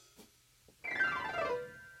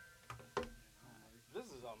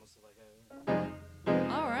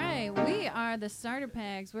are the Starter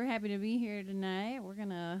Packs. We're happy to be here tonight. We're going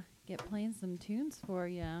to get playing some tunes for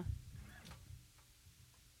you.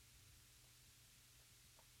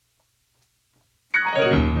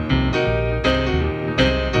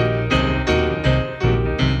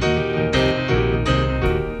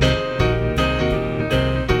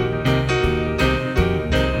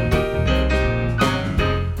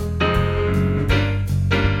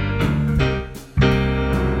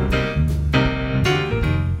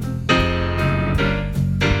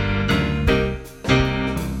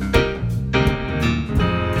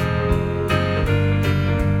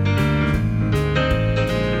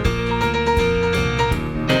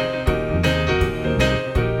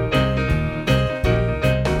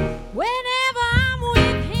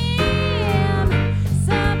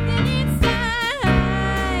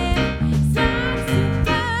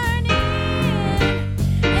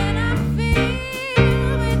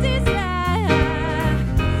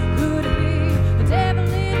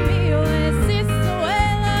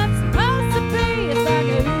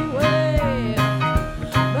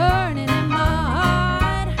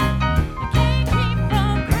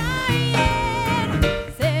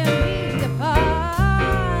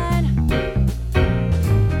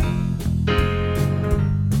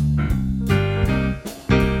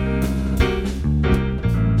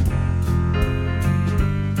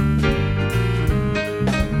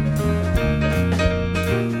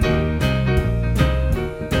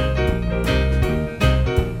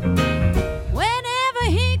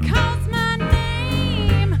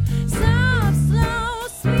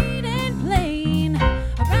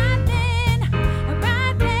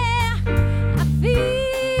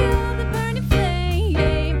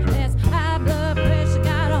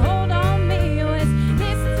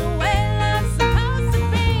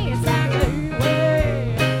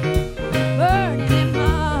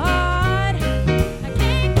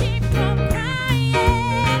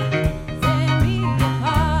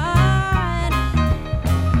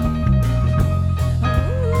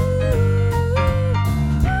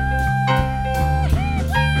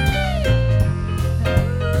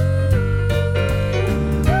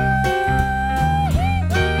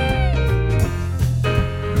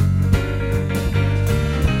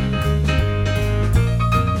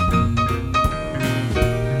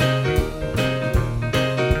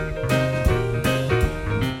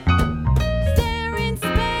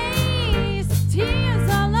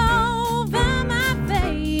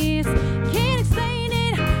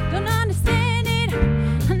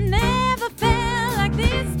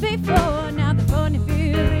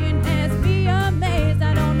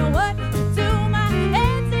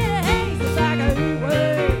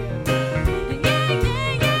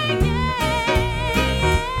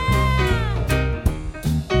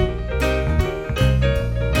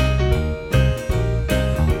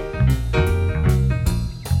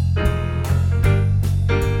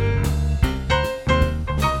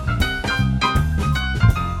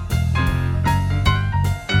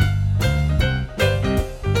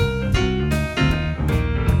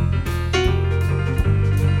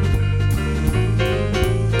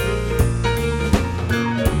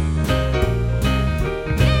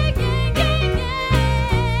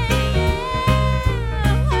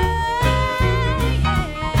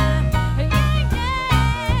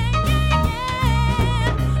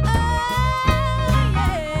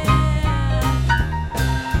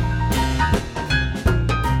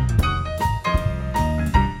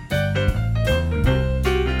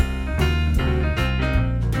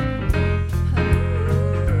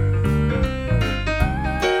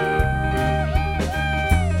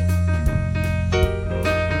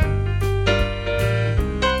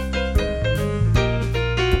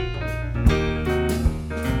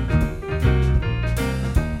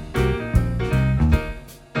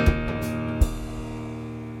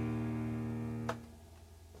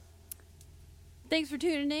 Thanks for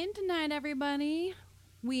tuning in tonight, everybody.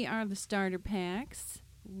 We are the Starter Packs.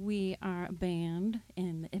 We are a band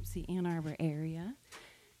in the Ypsi Ann Arbor area,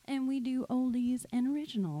 and we do oldies and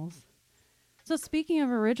originals. So speaking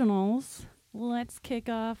of originals, let's kick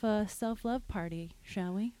off a self-love party,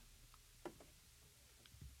 shall we?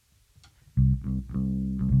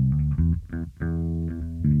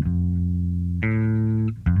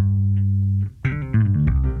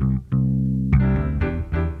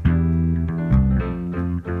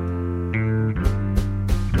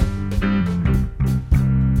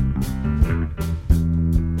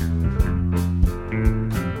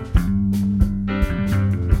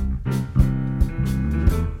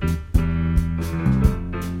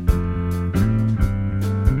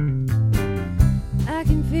 I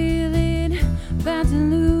can feel it about to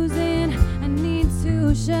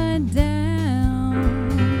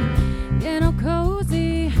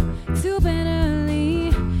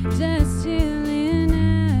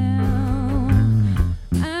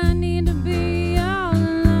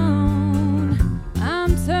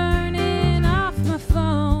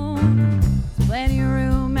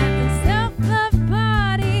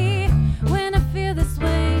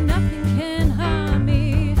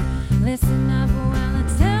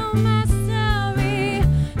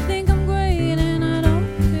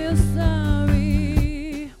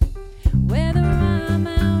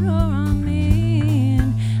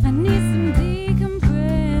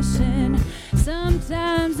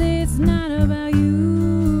it's not about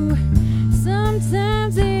you.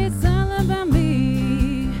 Sometimes it's all about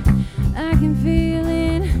me. I can feel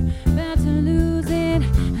it, about to lose it.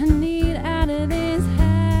 I need out of this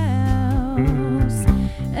house,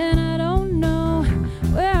 and I don't know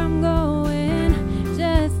where I'm going.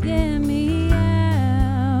 Just get me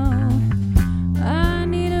out. I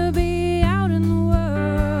need to be out in the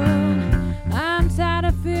world. I'm tired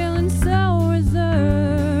of feeling so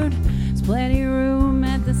reserved. There's plenty of room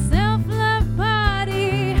at the self-love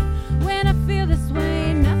party. When I feel this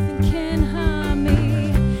way, nothing can harm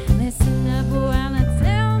me. Listen up while I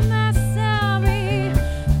tell my story.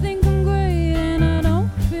 Think I'm great and I don't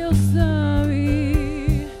feel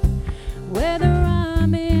sorry. Whether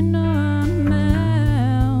I'm in or I'm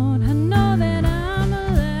out, I know that I'm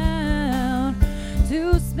allowed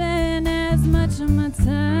to spend as much of my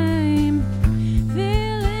time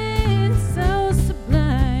feeling so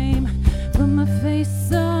sublime. Put my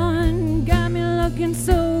face on, got me looking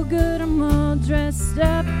so good. I'm all dressed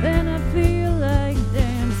up and I feel like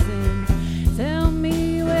dancing. Tell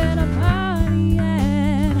me where the party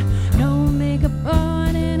at. No makeup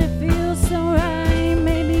on and it feels so right.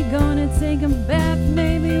 Maybe gonna take a bath,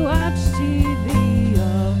 maybe watch TV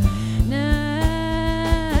all night.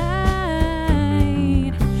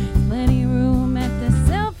 Plenty room at the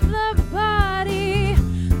self-love party.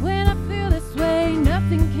 When I feel this way,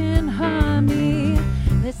 nothing can harm me.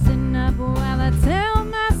 Listen up while I tell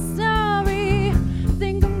my story.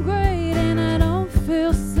 Think I'm great and I don't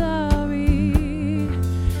feel sorry.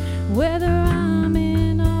 Whether I'm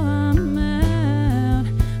in or I'm out,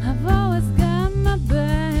 I've always got my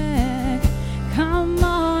back. Come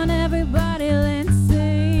on, everybody, let's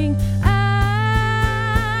sing. I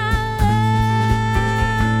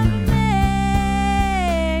love me.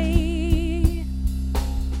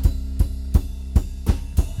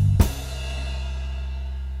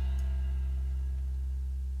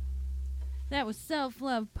 That was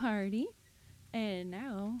Self-Love Party. And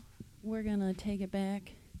now we're going to take it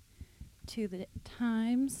back to the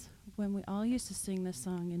times when we all used to sing this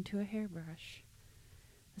song into a hairbrush.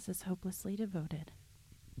 This is Hopelessly Devoted.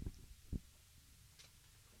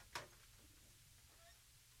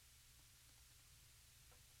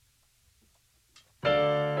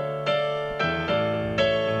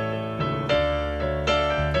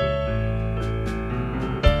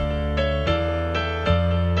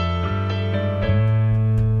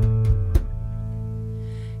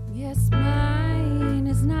 Yes, mine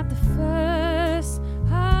is not the first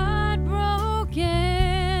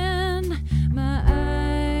heartbroken. My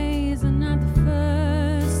eyes are not the first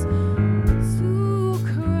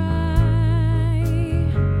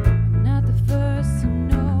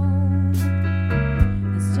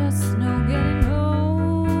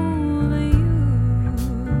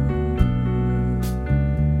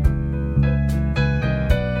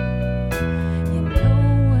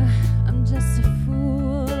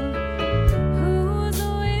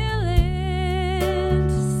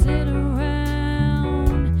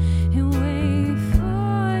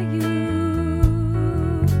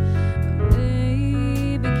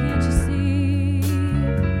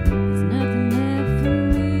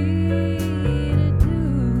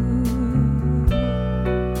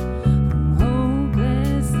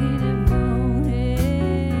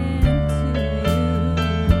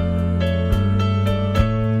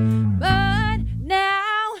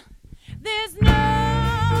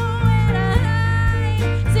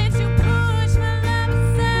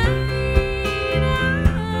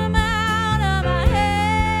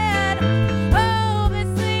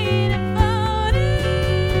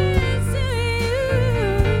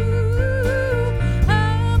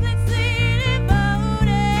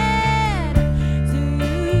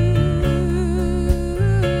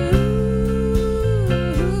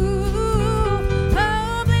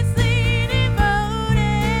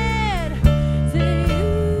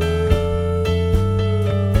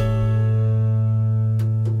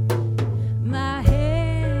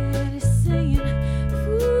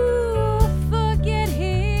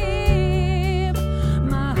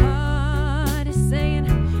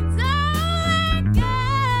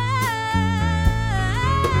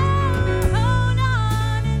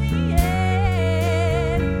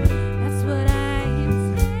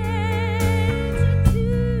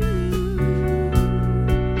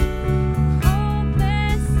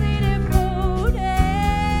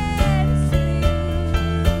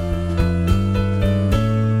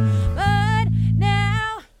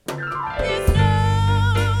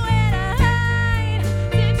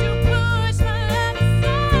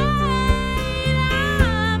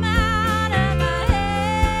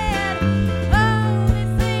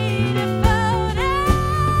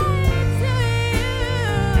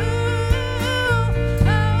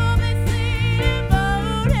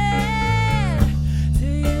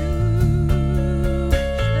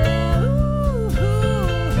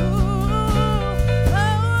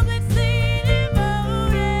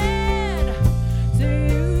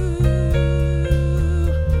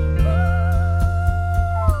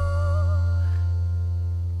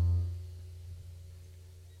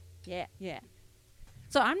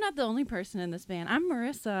So I'm not the only person in this band. I'm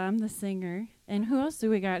Marissa. I'm the singer. And who else do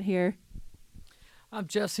we got here? I'm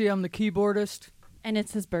Jesse. I'm the keyboardist. And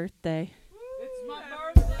it's his birthday. It's my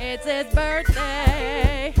birthday. It's his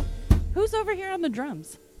birthday. Who's over here on the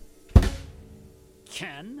drums?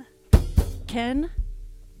 Ken Ken?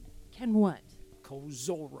 Ken what?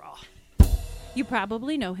 Kozora. You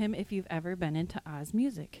probably know him if you've ever been into Oz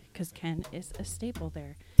Music, because Ken is a staple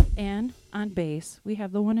there. And on bass, we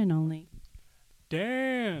have the one and only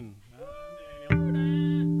Dan.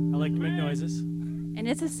 Daniel. I like to make noises. And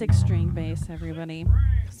it's a 6-string bass, everybody.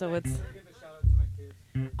 So it's...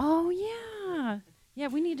 Oh, yeah. Yeah,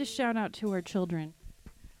 we need to shout out to our children.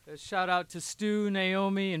 A shout out to Stu,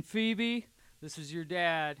 Naomi, and Phoebe. This is your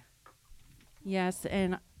dad. Yes,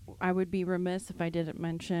 and I would be remiss if I didn't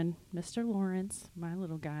mention Mr. Lawrence, my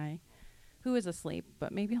little guy, who is asleep,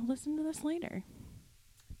 but maybe he'll listen to this later.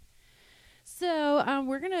 So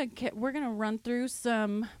we're gonna run through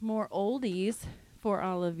some more oldies for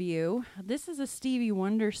all of you. This is a Stevie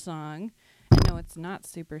Wonder song. No, it's not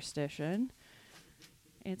Superstition.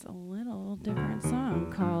 It's a little different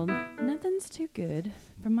song called Nothing's Too Good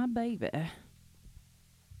for My Baby.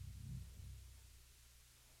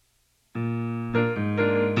 My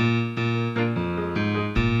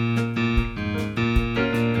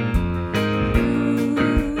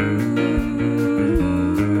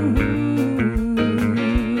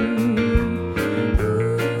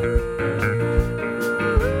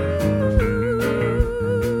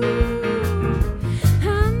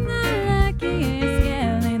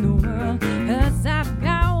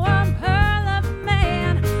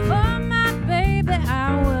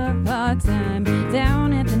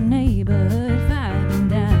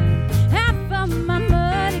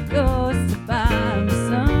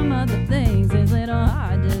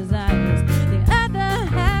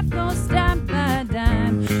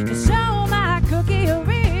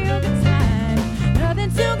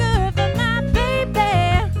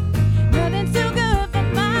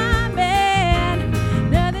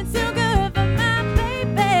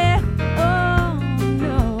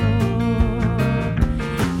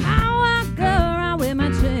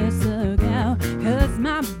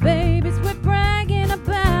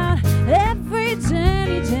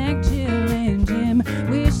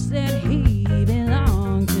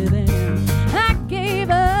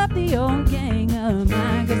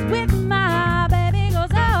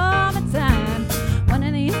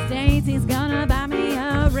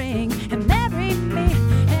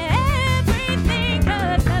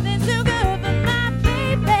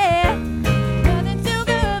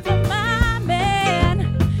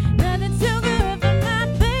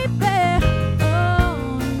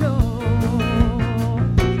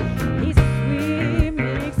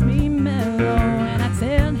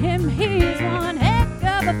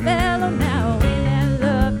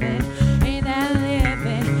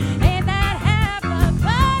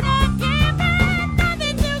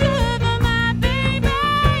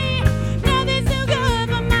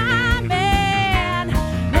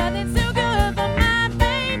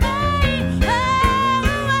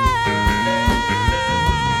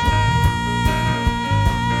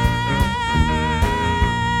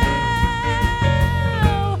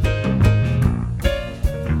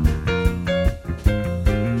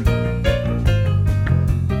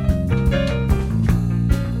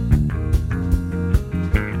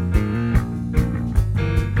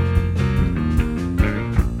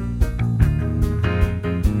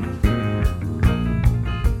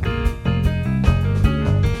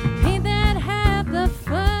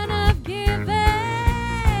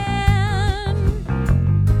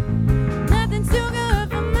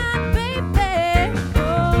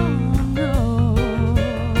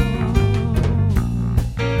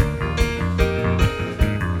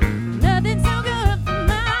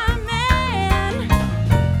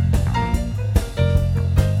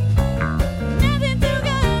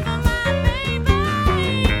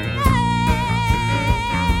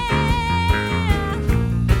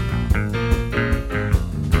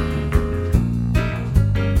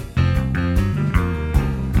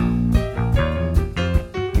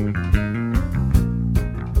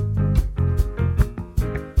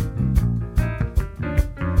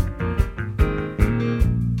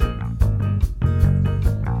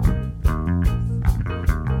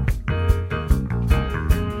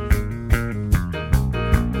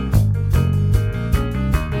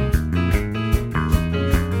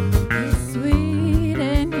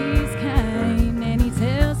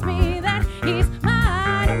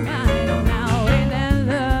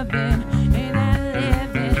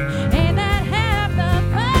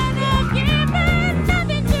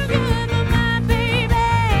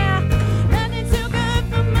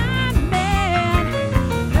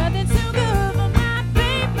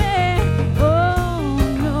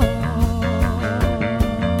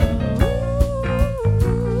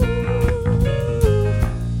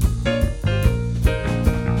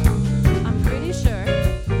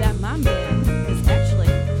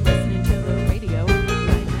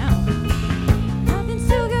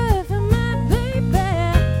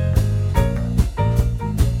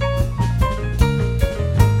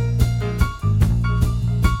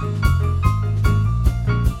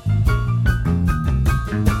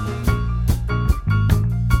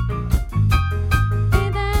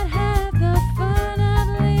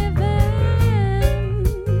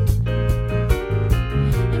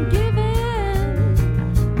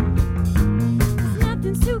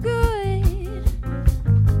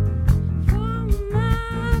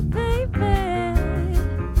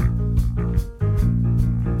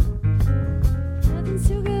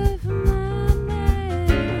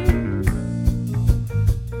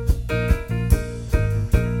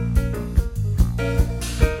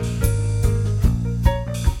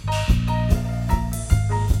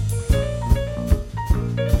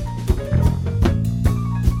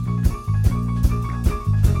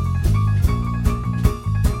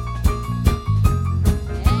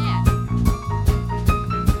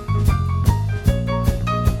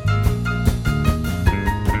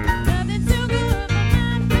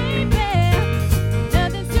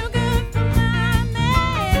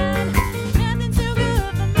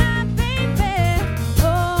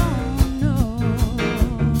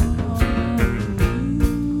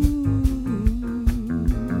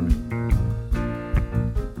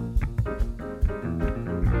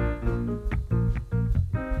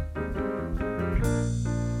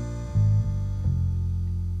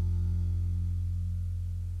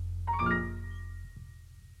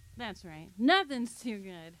That's right. Nothing's too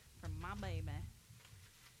good for my baby.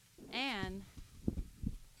 And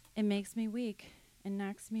it makes me weak and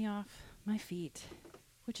knocks me off my feet,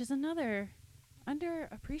 which is another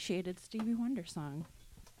underappreciated Stevie Wonder song.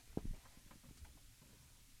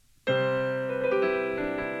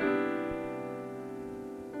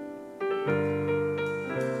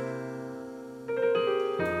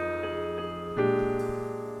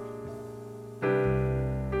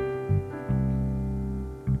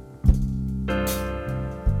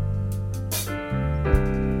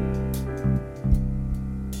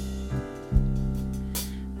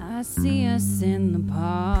 I see us in the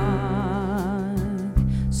park,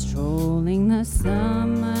 strolling the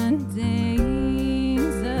summer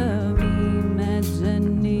days of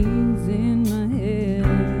imaginings in my head,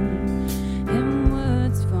 and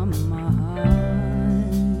words from my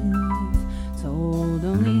heart, told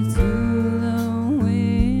only to the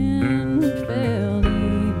wind, felt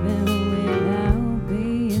even without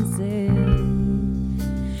being said.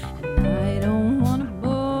 And I don't wanna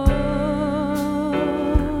bore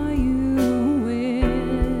you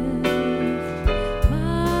with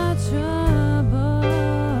my trouble,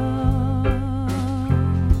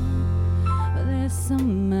 but there's so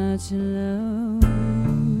much love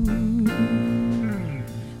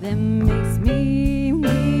that makes me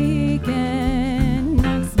weak and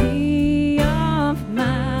knocks me off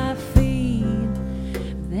my feet.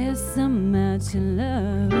 There's so much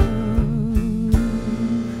love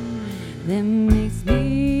that makes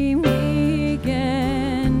me weak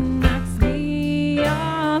and knocks me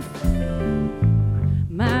off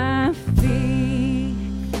my feet,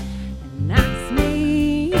 and knocks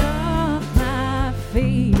me off my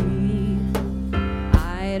feet.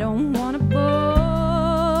 I don't wanna bore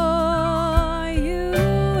you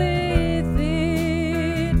with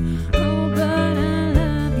it, oh, but I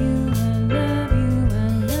love you, I love you, I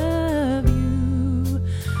love you.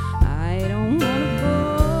 I don't wanna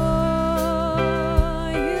bore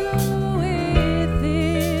you with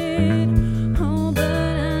it, oh, but I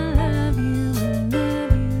love you, I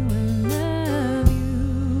love you, I love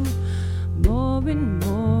you more and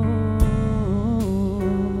more.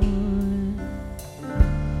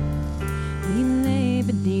 We lay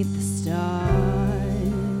beneath the stars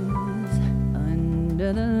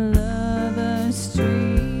under the lover's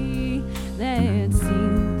tree that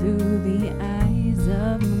seen through the eyes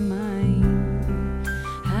of my mind.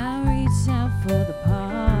 I reach out for the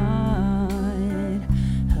part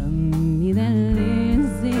of me that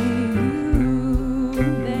lives in you,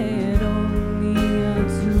 that only our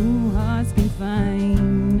two hearts can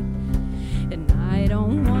find. And I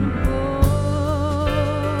don't wanna bore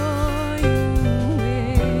you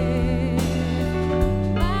with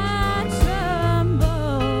my trouble,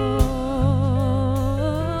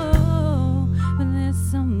 but there's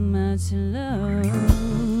so much love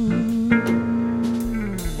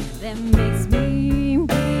that makes me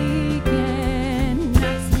weak and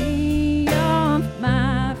knocks me off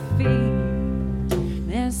my feet.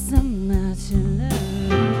 There's so much love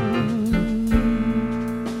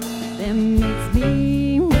that makes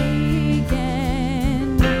me weak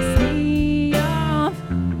and knocks me off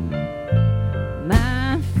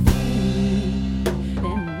my feet,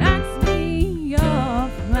 that knocks me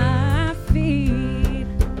off my feet.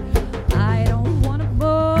 I don't wanna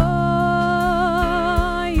bore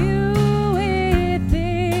you with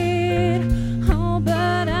it, oh,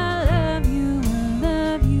 but I love you, I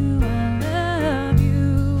love you, I love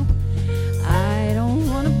you. I don't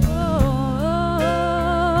wanna bore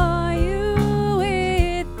you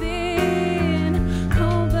with it,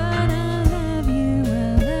 oh, but I love you, I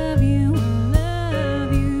love you, I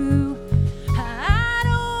love you. I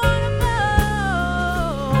don't wanna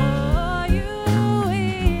bore you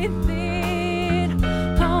with it,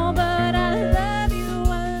 oh, but I love you,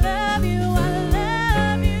 I love you, I love you.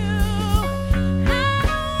 I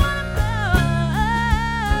don't wanna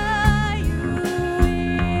bore you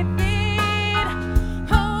with it,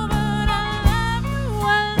 oh, but I love you, I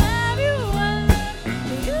love you, I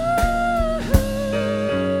love you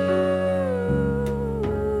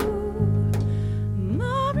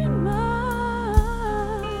more and more.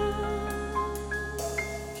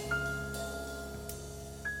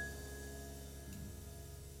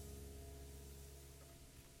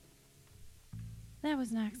 That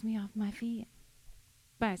was Knocks Me Off My Feet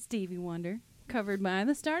by Stevie Wonder, covered by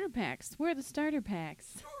the Starter Packs. We're the Starter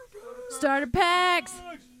Packs. Starter Packs!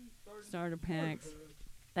 Starter Packs.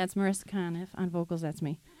 That's Marissa Conniff on vocals. That's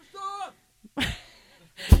me.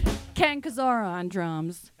 Ken Kazora on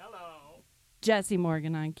drums. Hello. Jesse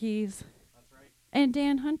Morgan on keys. That's right. And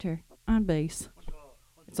Dan Hunter on bass.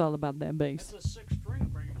 What's It's all about that bass. That's a 6-string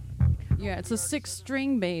for you. Yeah, it's a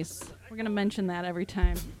 6-string bass. We're going to mention that every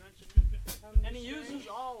time. And he uses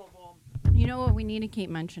all of them. You know what we need to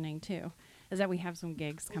keep mentioning, too, is that we have some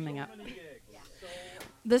gigs coming up.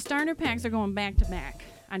 The starter packs are going back to back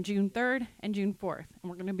on June 3rd and June 4th,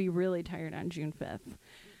 and we're going to be really tired on June 5th.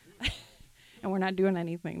 And we're not doing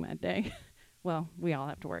anything that day. Well, we all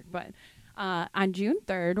have to work, but on June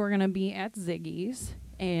 3rd, we're going to be at Ziggy's,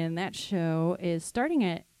 and that show is starting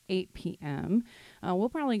at 8 p.m. We'll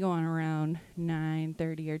probably go on around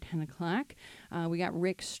 9:30 or 10 o'clock. We got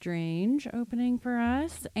Rick Strange opening for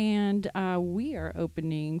us, and we are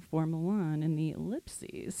opening for Milan in the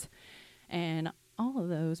Ellipses. And all of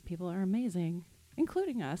those people are amazing,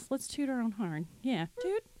 including us. Let's toot our own horn. Yeah,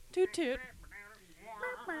 toot, toot, toot.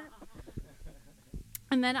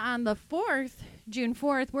 And then on the 4th, June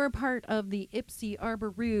 4th, we're a part of the Ipsy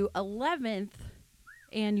Arboreaux 11th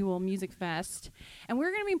annual music fest. And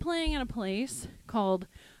we're going to be playing in a place called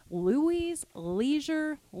Louis'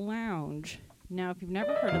 Leisure Lounge. Now, if you've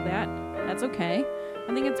never heard of that, that's okay.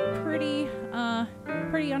 I think it's pretty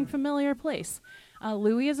unfamiliar place.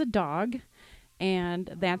 Louis is a dog,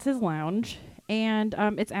 and that's his lounge. And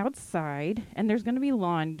it's outside, and there's going to be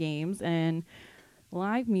lawn games and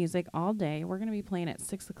live music all day. We're going to be playing at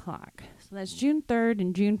 6 o'clock. So that's June 3rd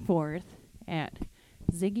and June 4th at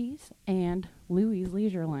Ziggy's and Louis'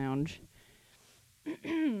 Leisure Lounge.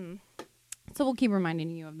 So we'll keep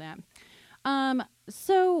reminding you of that.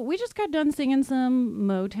 So we just got done singing some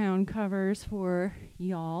Motown covers for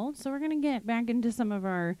y'all. So we're going to get back into some of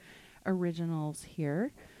our originals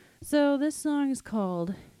here. So this song is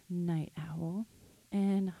called Night Owl.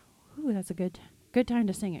 And that's a good time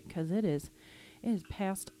to sing it, because it is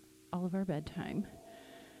past all of our bedtime.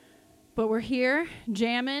 But we're here,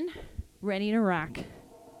 jamming, ready to rock.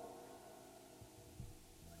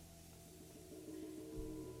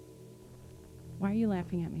 Why are you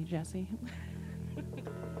laughing at me, Jesse?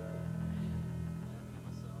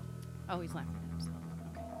 Oh, he's laughing at himself.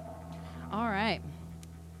 Okay. All right.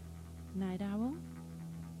 Night Owl.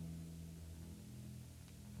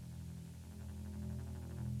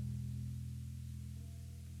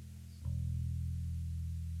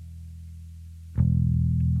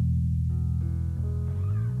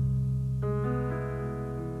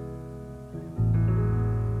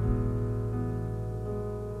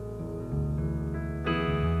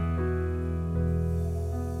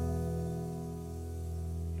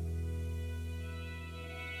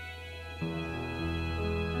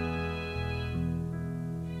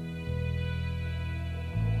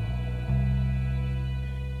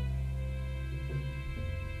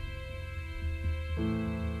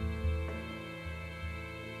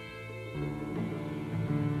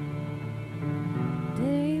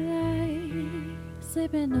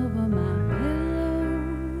 Slipping over my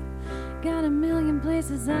pillow, got a million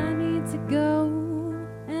places I need to go,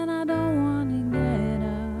 and I don't want to get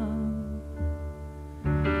out.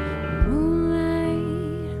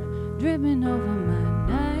 Moonlight dripping over my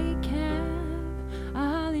nightcap, I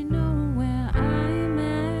hardly know where I'm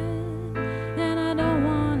at, and I don't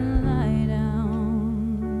want to lie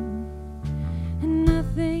down. And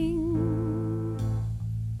nothing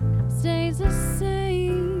stays the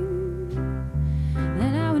same,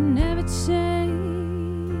 that I would never change.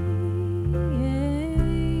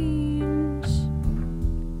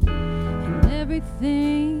 And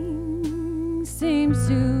everything seems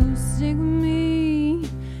to stick with me,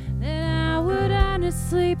 that I would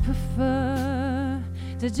honestly prefer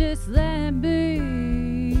to just let it be.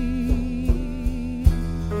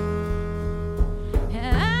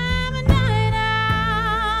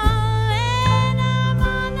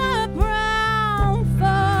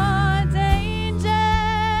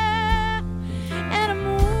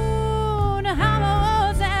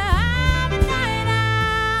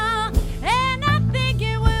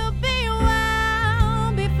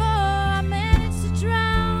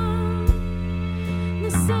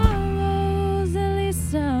 Sorrows, at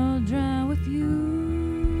least I'll drown with you.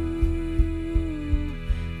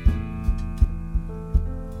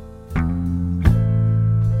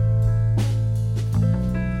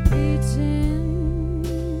 Reaching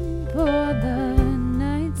for the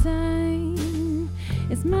nighttime,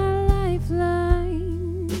 it's my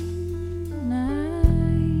lifeline.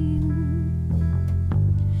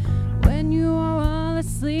 When you are all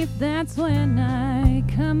asleep, that's when I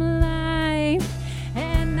come alive.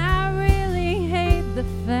 And I really hate the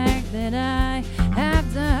fact that I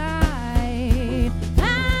have to hide.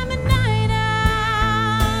 I'm a night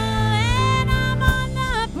owl, and I'm on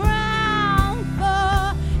the prowl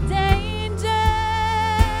for danger.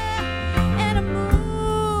 And a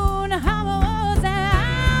moon hovers,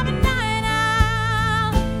 I'm a night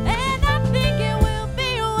owl, and I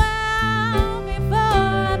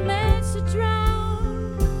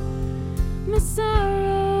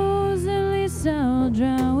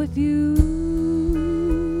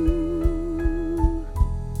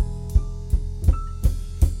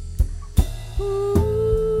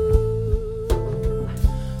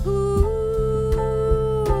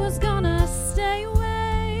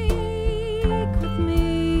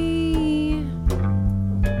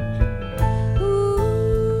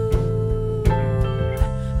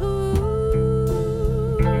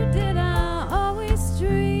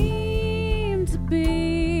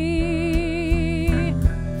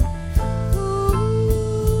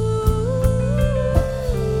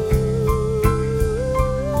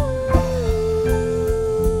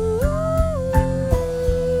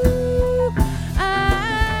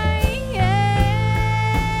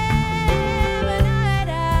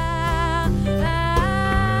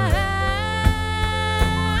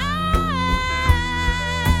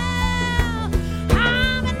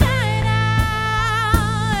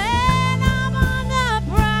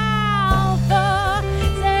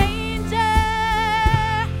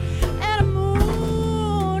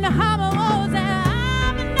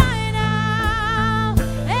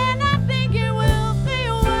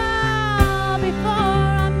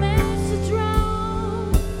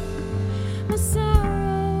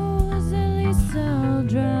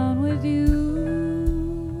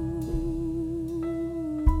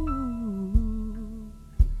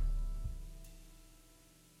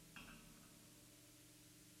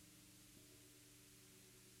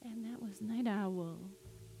Night Owl.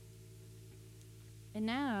 And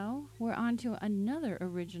now we're on to another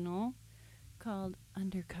original called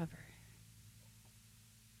Undercover.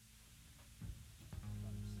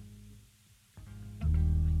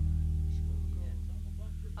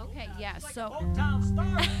 Okay, yeah, so Hometown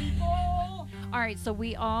star, people! all right, so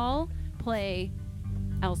we all play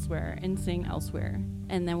elsewhere and sing elsewhere,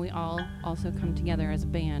 and then we all also come together as a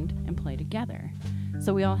band and play together.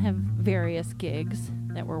 So we all have various gigs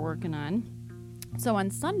that we're working on. So on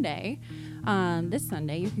Sunday, this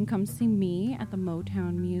Sunday, you can come see me at the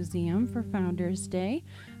Motown Museum for Founders Day.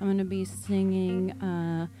 I'm going to be singing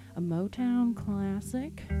a Motown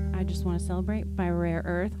classic, I Just Want to Celebrate by Rare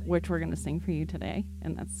Earth, which we're going to sing for you today,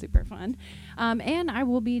 and that's super fun. And I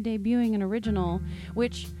will be debuting an original,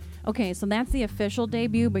 which, okay, so that's the official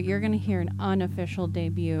debut, but you're going to hear an unofficial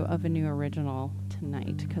debut of a new original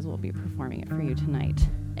tonight, because we'll be performing it for you tonight.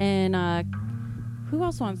 And who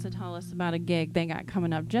else wants to tell us about a gig they got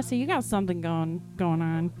coming up? Jesse, you got something going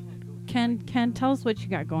on. Ken, tell us what you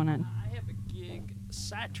got going on. I have a gig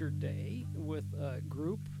Saturday with a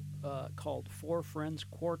group called Four Friends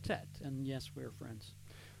Quartet. And yes, we're friends.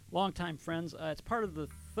 Longtime friends. It's part of the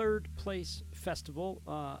Third Place Festival.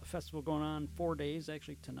 Festival going on 4 days,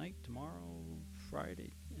 actually tonight, tomorrow,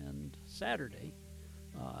 Friday, and Saturday.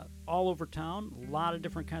 All over town, a lot of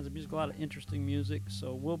different kinds of music, a lot of interesting music.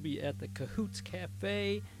 So we'll be at the Cahoots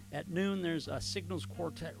Cafe at noon. There's a Signals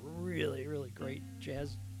Quartet, really, really great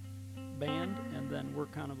jazz band. And then we're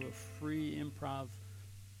kind of a free improv,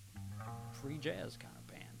 free jazz kind of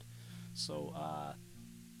band. So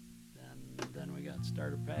then we got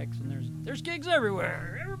starter packs, and there's gigs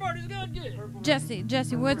everywhere. Everybody's got gigs.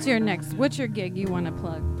 Jesse, what's your gig you want to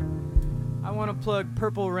plug? I want to plug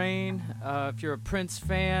Purple Rain. If you're a Prince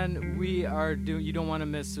fan, you don't want to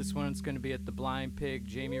miss this one. It's going to be at the Blind Pig.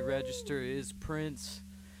 Jamie Register is Prince,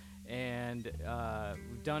 and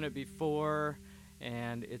we've done it before,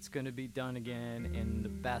 and it's going to be done again in the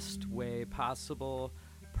best way possible.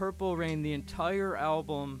 Purple Rain, the entire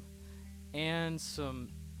album, and some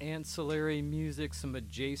ancillary music, some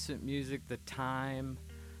adjacent music, The Time,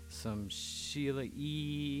 some Sheila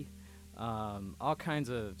E., all kinds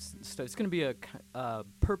of stuff. It's going to be a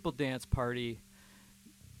purple dance party,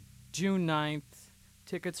 June 9th.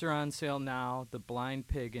 Tickets are on sale now. The Blind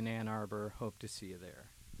Pig in Ann Arbor. Hope to see you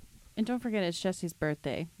there. And don't forget, it's Jesse's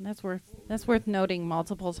birthday. That's worth noting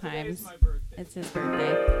multiple times. Today's my birthday. It's his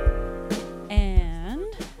birthday. And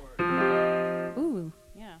ooh,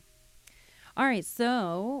 yeah. All right,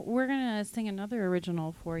 so we're gonna sing another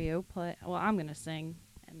original for you. I'm gonna sing,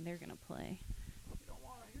 and they're gonna play.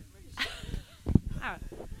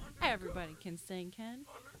 Everybody can sing, Ken.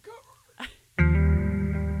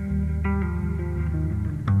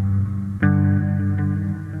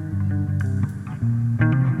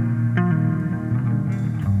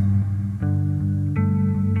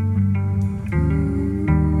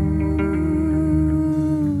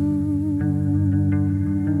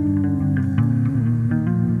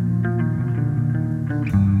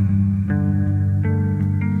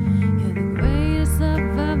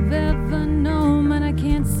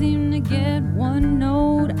 Seem to get one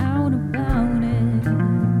note out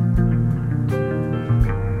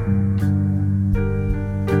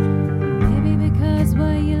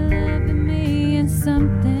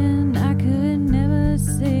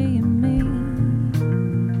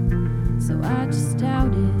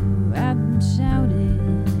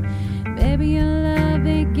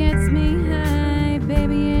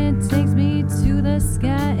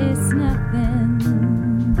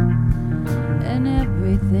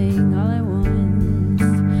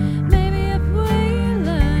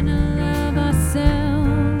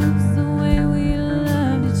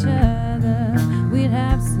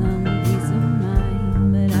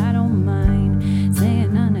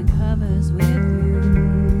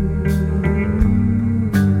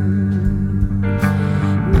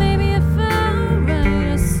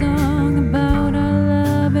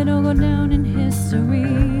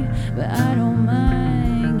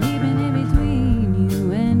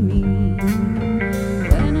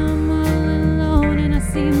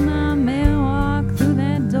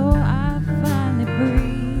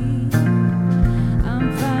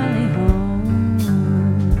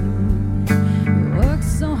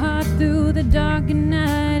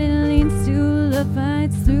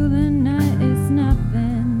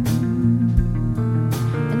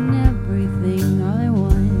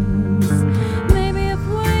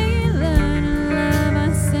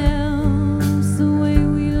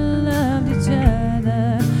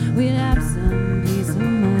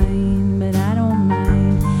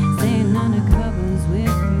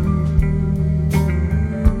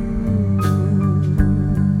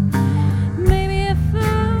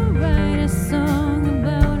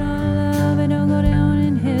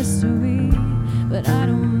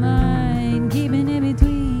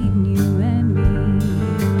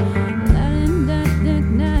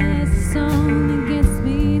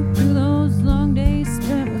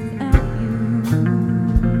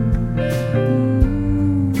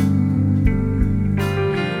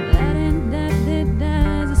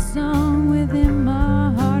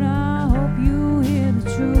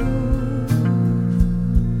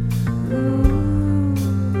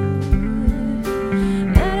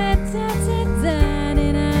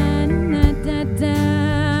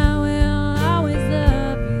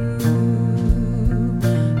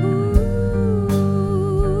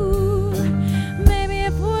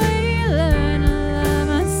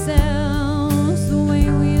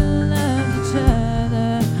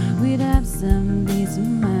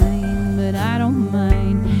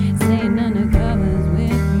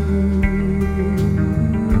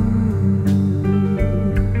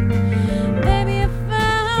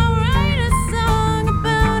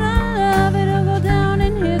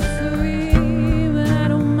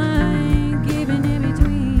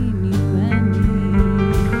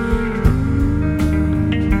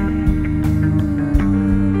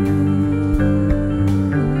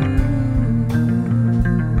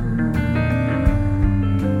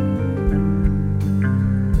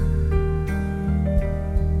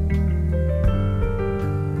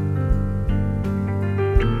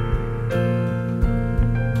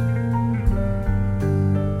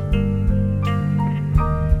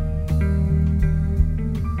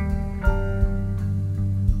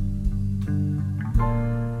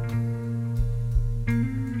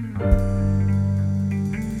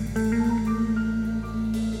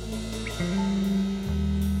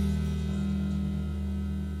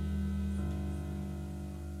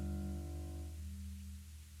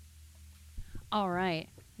All right.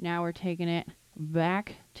 Now we're taking it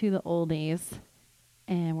back to the oldies,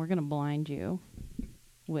 and we're going to blind you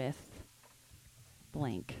with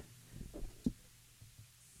blank.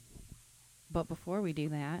 But before we do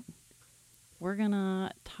that, we're going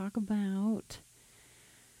to talk about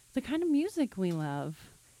the kind of music we love.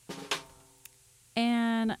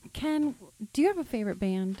 And Ken, do you have a favorite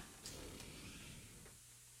band?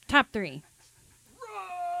 Top 3.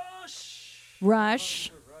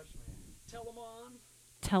 Rush.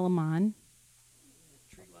 Telemon.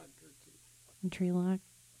 Tree Locker.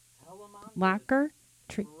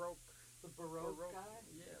 The Baroque guy?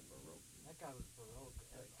 Yeah, Baroque. That guy was Baroque.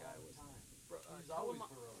 That guy was he's always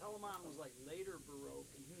Baroque. Telemon was like later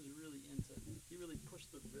Baroque, and he was really he really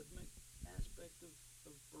pushed the rhythmic aspect of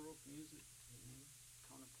Baroque music,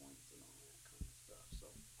 counterpoints and all that kind of stuff.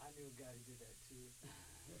 So I knew a guy who did that too.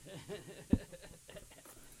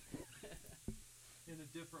 In a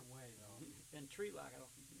different way, though. And Tree Lock, I don't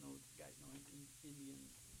think you know, guys know him, Indian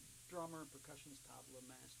drummer, percussionist, tabla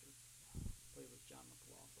master. Played with John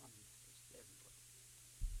McLaughlin. I mean, just everybody.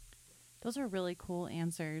 Those are really cool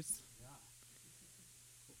answers. Yeah.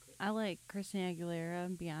 Okay. I like Christina Aguilera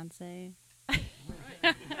and Beyonce.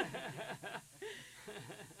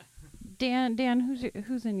 Dan,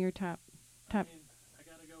 who's in your top? I mean, I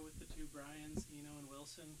gotta go with the 2 Bryans, Eno and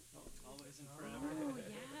Wilson. Always and forever. Oh,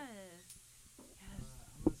 yes.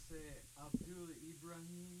 I'm going to say Abdul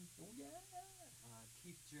Ibrahim. Oh, yeah.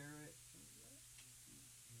 Keith Jarrett. And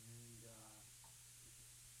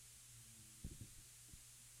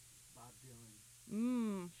Bob Dylan.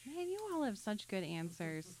 Man, you all have such good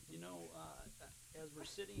answers. You know, as we're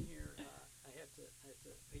sitting here, I have to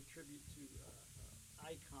pay tribute to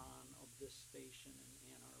icon of this station in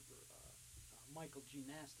Ann Arbor, Michael G.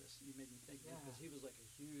 Nastis. You made me think of him because he was like a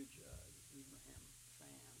huge Abraham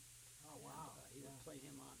fan. Oh, wow. And, he would play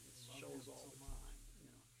him on his shows all the time. You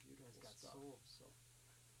know, beautiful stuff. So,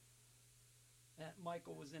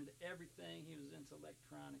 Michael was into everything. He was into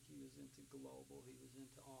electronic. He was into global. He was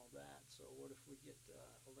into all that. So what if we get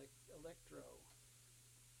electro?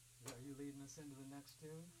 Are you leading us into the next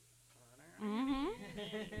tune? Mm-hmm.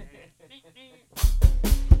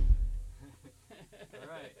 All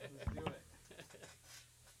right, let's do it.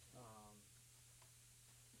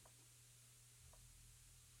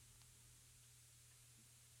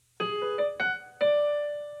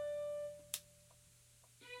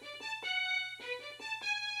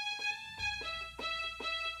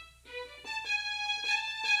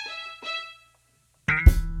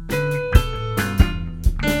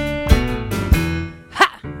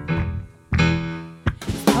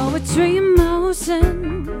 Poetry in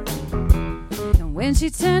motion, and when she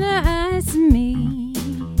turned her eyes to me,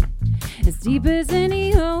 as deep as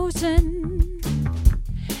any ocean,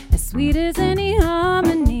 as sweet as any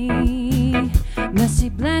harmony. But she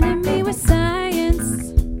blinded me with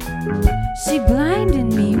science. She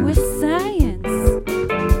blinded me with science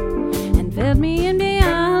and fed me in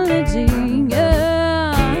biology. Yeah.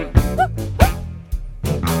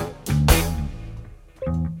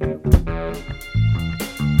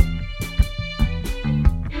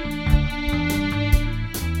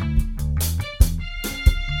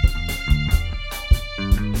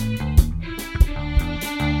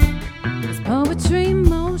 Poetry in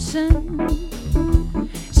motion.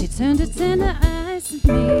 She turned her tender eyes to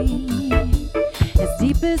me, as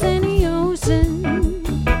deep as any ocean,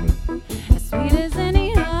 as sweet as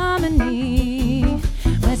any harmony.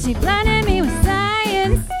 But she blinded me with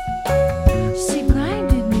science. She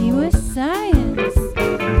blinded me with science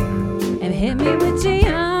and hit me with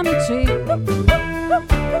geometry.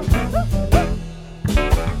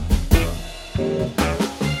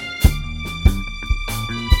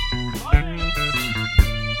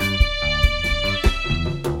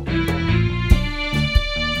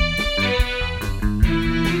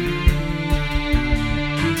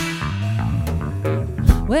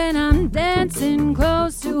 When I'm dancing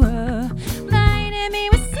close to her, blinding me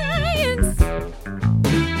with science.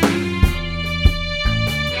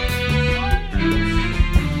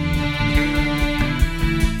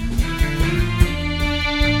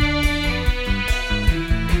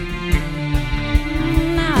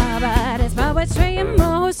 Nah, but it's poetry in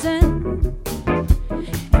motion.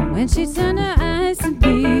 And when she turned her eyes to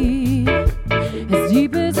me, as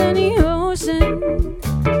deep as any ocean,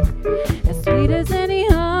 as sweet as any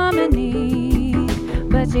harmony.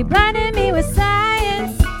 But she blinded me with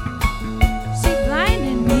science. She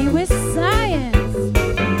blinded me with science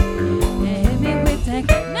and hit me with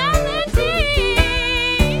technology.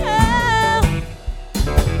 Oh.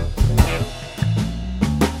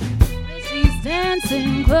 She's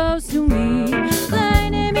dancing close to me,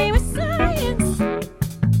 blinding me with science.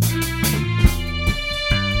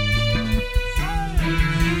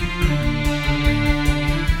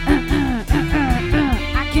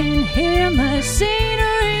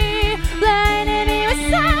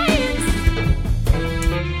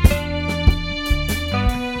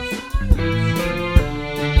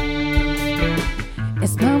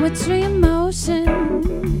 poetry in motion,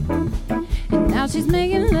 and now she's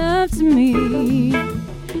making love to me.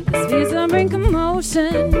 The spheres will bring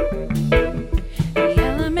commotion, the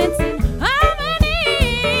elements in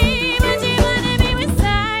harmony. When she blinded me with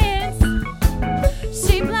science,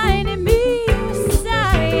 she blinded me with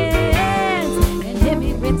science, and hit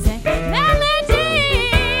me with technology.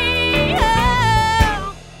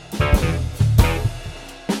 Oh.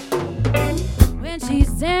 When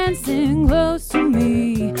she's dancing close to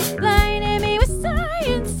me, blinding me with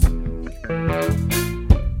science.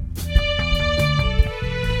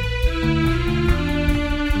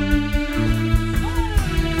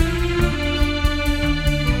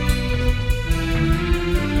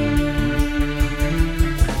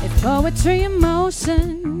 It's poetry in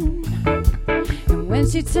motion, and when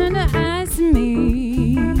she turned her eyes to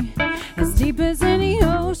me, as deep as any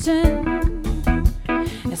ocean,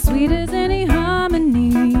 as sweet as any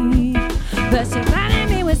harmony. But she blinded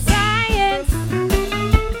me with science.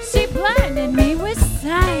 She blinded me with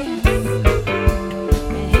science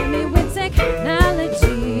and hit me with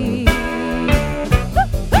technology.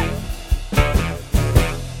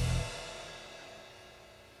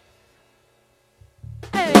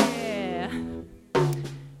 Hey.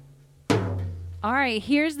 All right,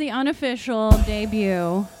 here's the unofficial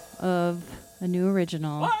debut of a new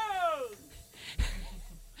original.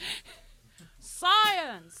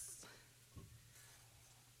 Science!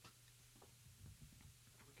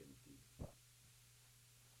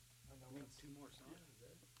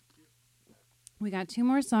 We got 2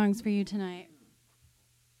 more songs for you tonight.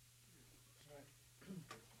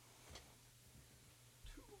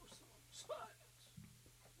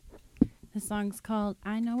 The song's called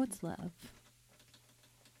I Know It's Love.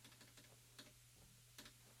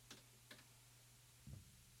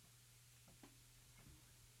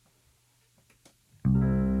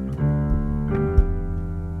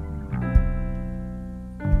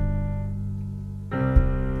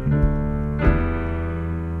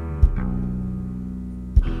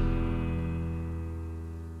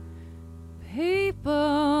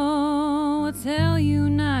 People will tell you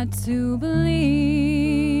not to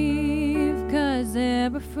believe, 'cause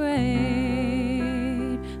they're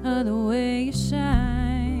afraid of the way you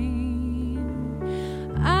shine.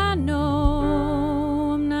 I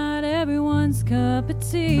know I'm not everyone's cup of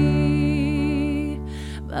tea,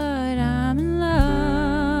 but I'm in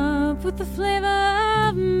love with the flavor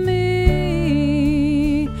of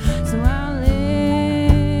me. So I'll live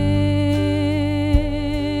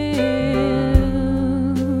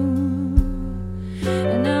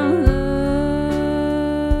and I'll love,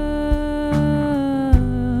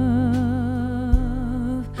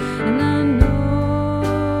 and I know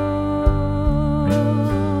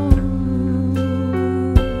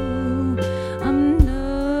I'm enough.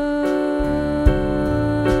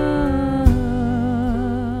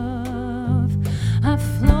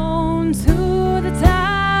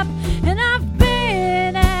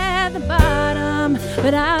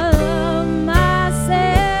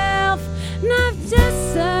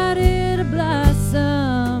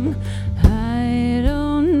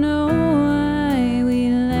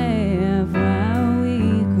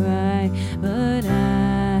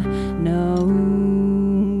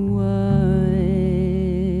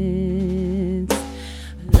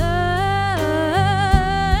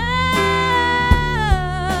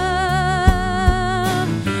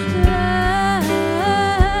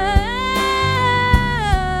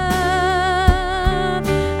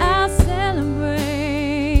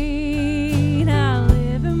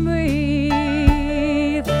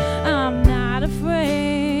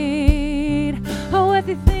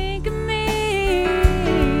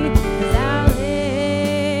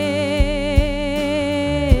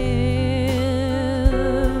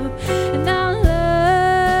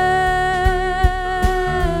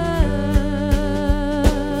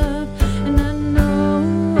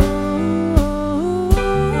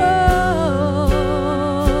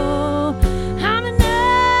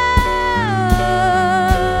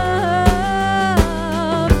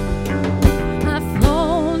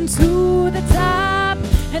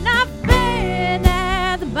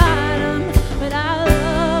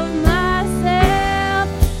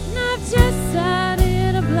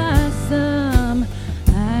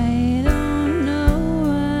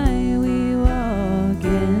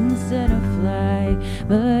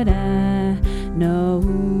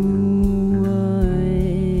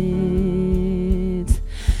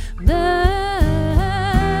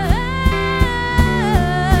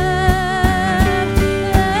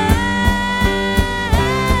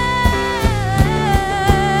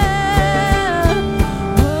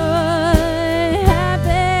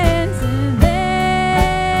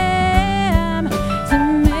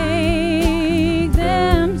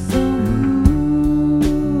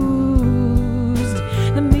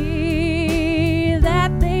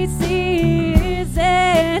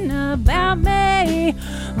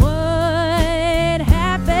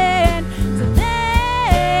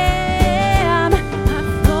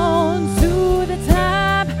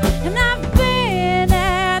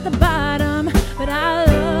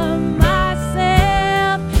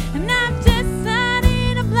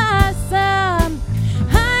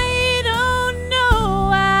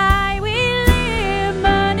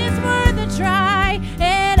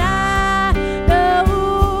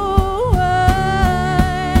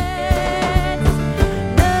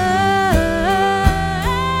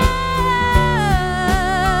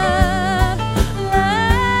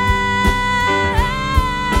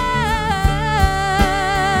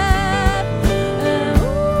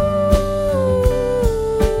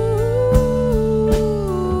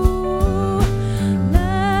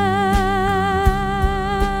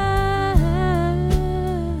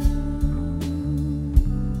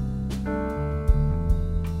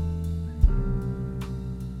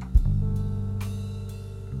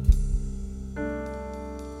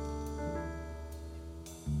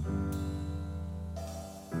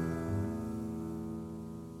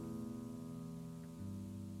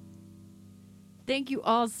 Thank you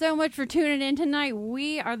all so much for tuning in tonight.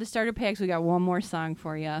 We are the Starter Packs. We got one more song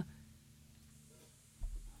for you.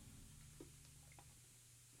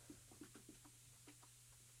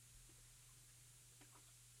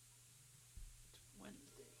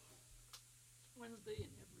 Wednesday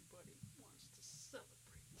and everybody wants to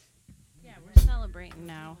celebrate. Yeah, we're celebrating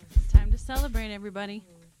now. It's time to celebrate, everybody.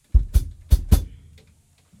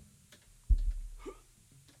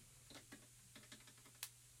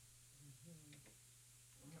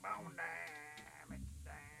 Come on, damn it,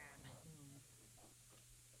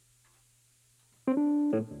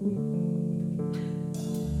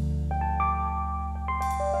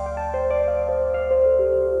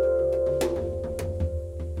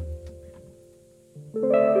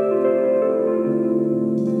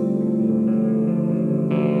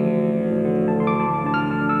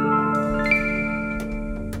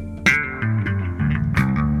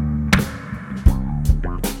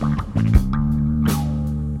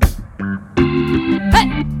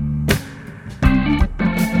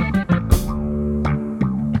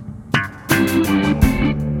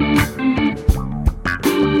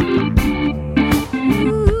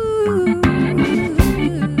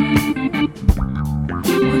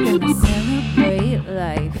 We're gonna celebrate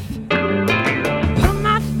life. Put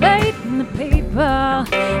my faith in the people,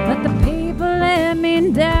 but the people let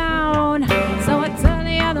me down. So I turn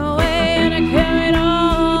the other way and I carried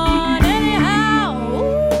on anyhow.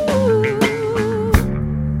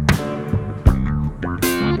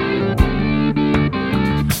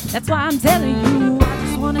 That's why I'm telling you, I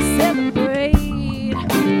just wanna celebrate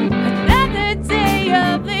another day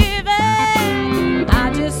of living.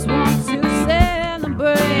 I just want to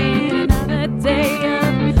celebrate another day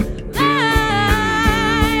of life.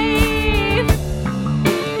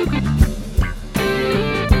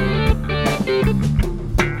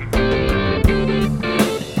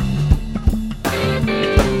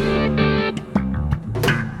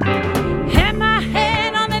 Had my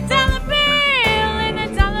head on the dollar bill, and the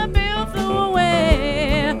dollar bill flew away.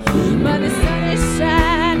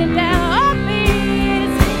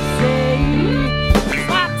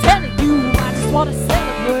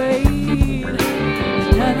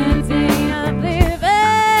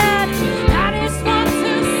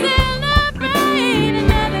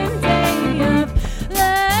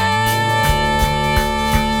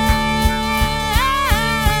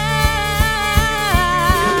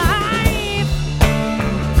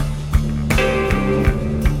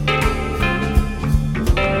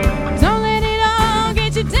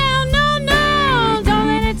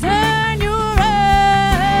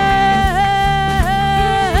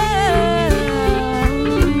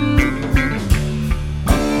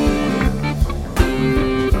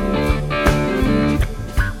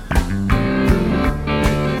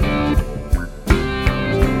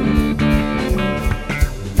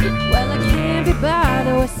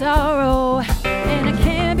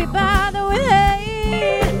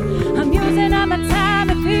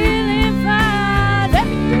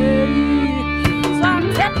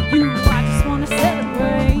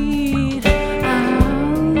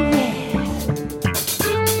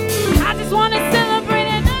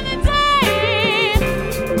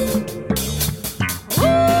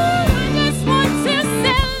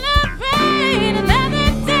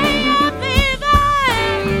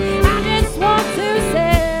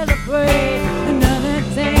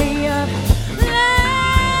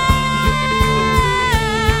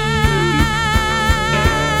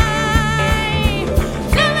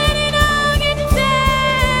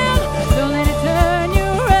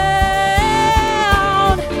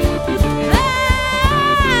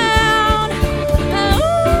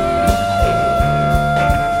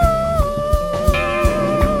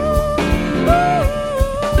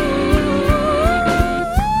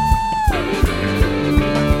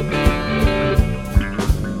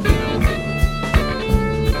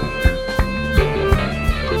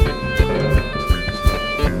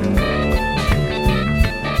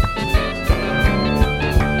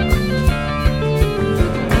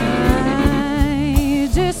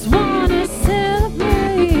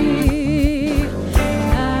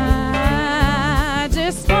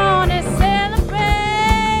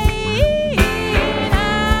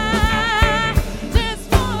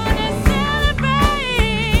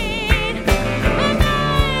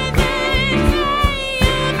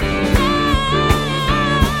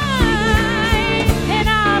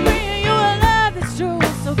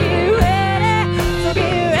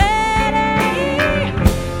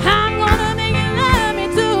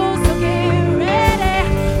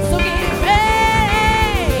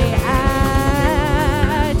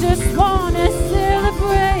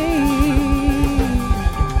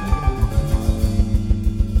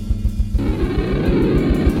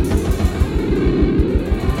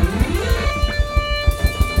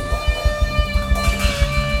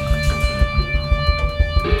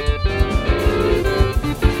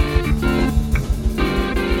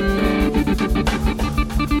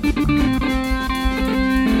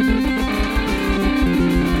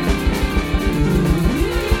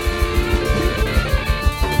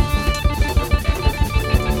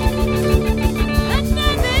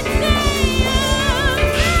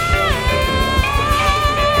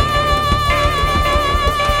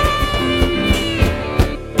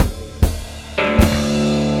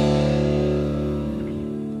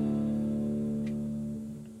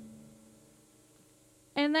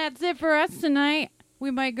 that's it for us tonight.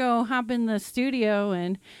 We might go hop in the studio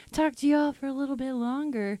and talk to y'all for a little bit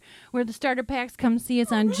longer. We're the Starter Packs. Come see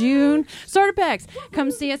us on June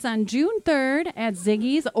 3rd at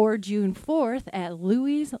Ziggy's or June 4th at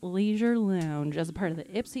Louis' Leisure Lounge as a part of the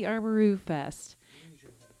Ipsy Arbor Fest.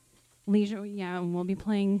 Leisure, yeah, and we'll be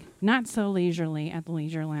playing not so leisurely at the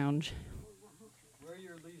Leisure Lounge.